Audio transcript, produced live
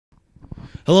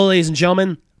Hello, ladies and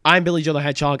gentlemen. I'm Billy Joe the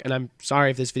Hedgehog, and I'm sorry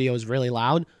if this video is really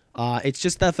loud. It's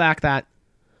just the fact that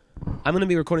I'm going to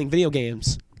be recording video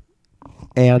games,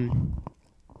 and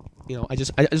I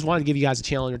just wanted to give you guys a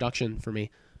channel introduction for me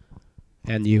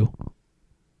and you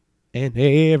and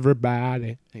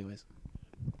everybody. Anyways,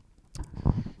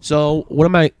 so what are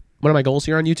my goals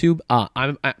here on YouTube?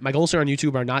 My goals here on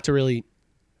YouTube are not to really,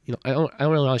 I don't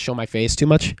really want to show my face too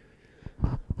much.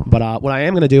 But what I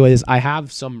am going to do is I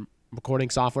have some recording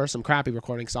software, some crappy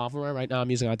recording software. Right now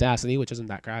I'm using Audacity, which isn't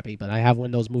that crappy, but I have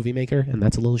Windows Movie Maker, and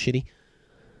that's a little shitty.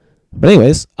 But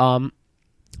anyways,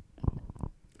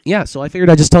 yeah, so I figured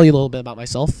I'd just tell you a little bit about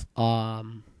myself.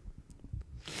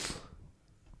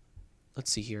 Let's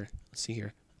see here.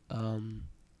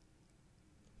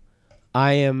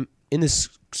 I am in this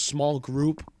small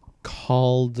group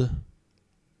called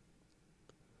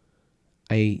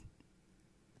the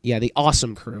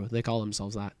Awesome Crew. They call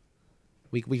themselves that.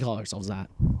 We call ourselves that.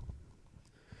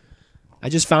 I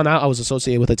just found out I was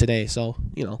associated with it today, so,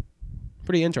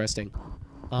 pretty interesting.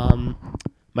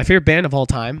 My favorite band of all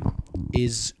time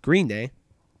is Green Day.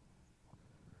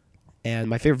 And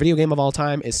my favorite video game of all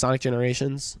time is Sonic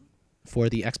Generations for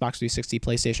the Xbox 360,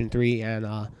 PlayStation 3,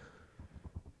 and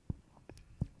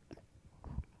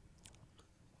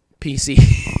PC.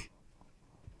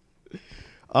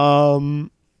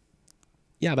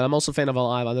 Yeah, but I'm also a fan of a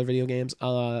lot of other video games.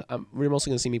 We're mostly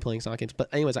going to see me playing Sonic games. But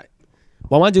anyways, what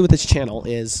I want to do with this channel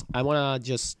is I want to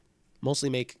just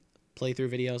mostly make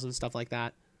playthrough videos and stuff like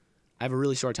that. I have a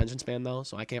really short attention span, though,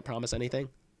 so I can't promise anything.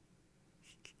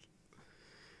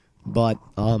 But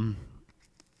I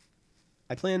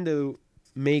plan to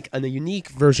make a unique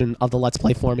version of the Let's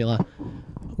Play formula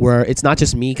where it's not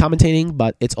just me commentating,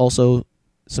 but it's also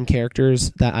some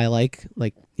characters that I like.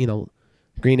 Like,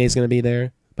 Green Day's going to be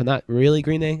there. But not really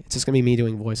Green Day. It's just going to be me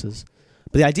doing voices.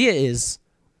 But the idea is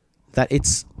that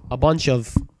it's a bunch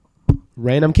of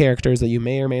random characters that you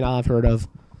may or may not have heard of,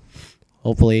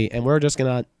 hopefully. And we're just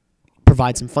going to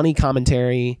provide some funny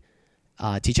commentary,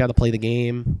 teach you how to play the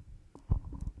game.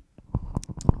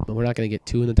 But we're not going to get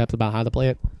too in the depth about how to play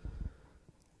it.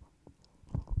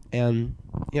 And,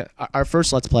 yeah, our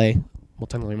first Let's Play, well,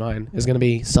 technically mine, is going to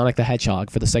be Sonic the Hedgehog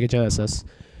for the Sega Genesis.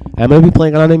 And I'm going to be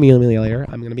playing on an emulator,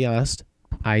 I'm going to be honest.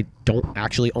 I don't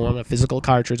actually own a physical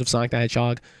cartridge of Sonic the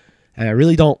Hedgehog, and I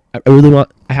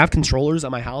have controllers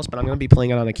at my house, but I'm going to be playing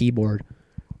it on a keyboard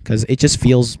because it just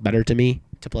feels better to me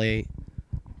to play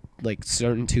like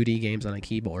certain 2D games on a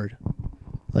keyboard,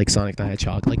 like Sonic the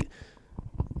Hedgehog, like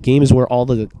games where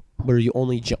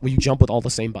you jump with all the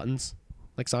same buttons,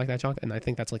 like Sonic the Hedgehog, and I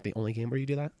think that's like the only game where you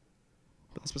do that.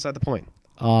 But that's beside the point.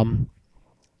 So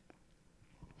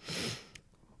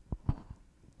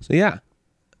yeah,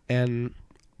 and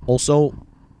also,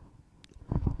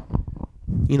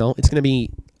 it's going to be,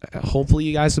 hopefully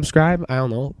you guys subscribe. I don't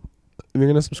know if you're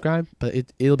going to subscribe, but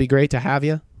it'll be great to have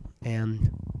you. And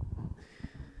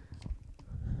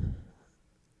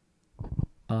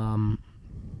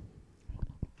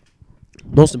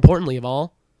most importantly of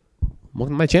all,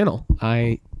 welcome to my channel.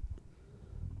 I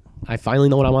finally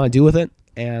know what I want to do with it,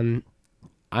 and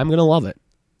I'm going to love it,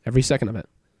 every second of it.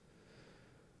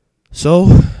 So,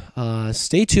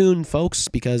 stay tuned, folks,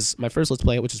 because my first Let's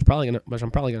Play, which I'm probably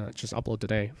gonna just upload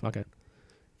today, fuck it,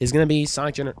 is gonna be it's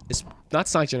not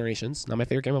Sonic Generations, not my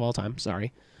favorite game of all time,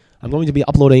 sorry. I'm going to be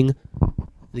uploading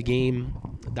the game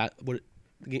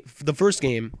the first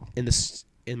game in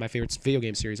my favorite video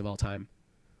game series of all time,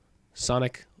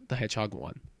 Sonic the Hedgehog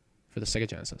 1 for the Sega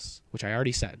Genesis, which I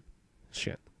already said.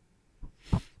 Shit.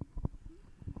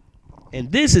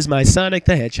 And this is my Sonic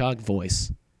the Hedgehog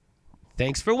voice.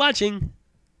 Thanks for watching.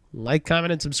 Like,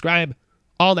 comment, and subscribe.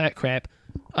 All that crap.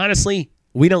 Honestly,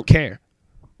 we don't care.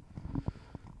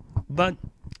 But,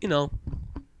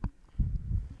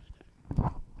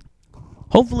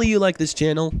 hopefully you like this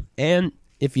channel. And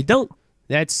if you don't,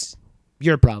 that's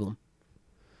your problem.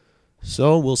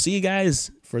 So, we'll see you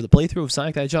guys for the playthrough of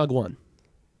Sonic the Hedgehog 1.